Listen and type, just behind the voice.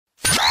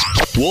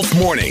Wolf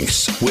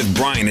Mornings with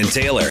Brian and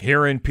Taylor.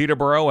 Here in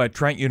Peterborough at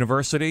Trent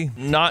University,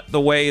 not the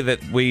way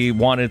that we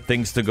wanted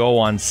things to go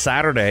on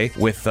Saturday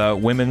with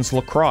women's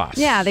lacrosse.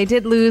 Yeah, they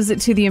did lose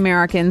to the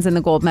Americans in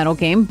the gold medal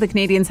game. The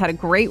Canadians had a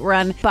great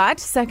run,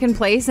 but second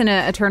place in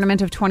a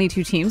tournament of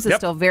 22 teams is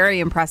still very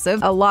impressive.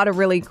 A lot of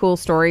really cool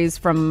stories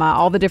from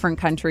all the different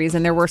countries,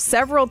 and there were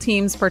several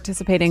teams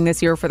participating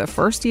this year for the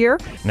first year.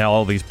 Now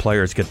all these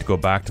players get to go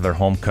back to their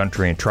home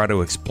country and try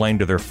to explain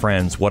to their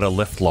friends what a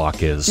lift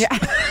lock is. Yeah.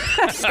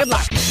 Good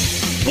luck.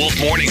 Wolf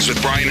Mornings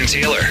with Brian and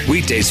Taylor.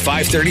 Weekdays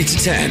 5:30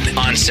 to 10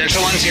 on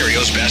Central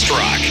Ontario's Best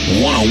Rock.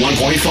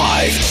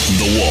 101.5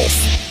 The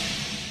Wolf.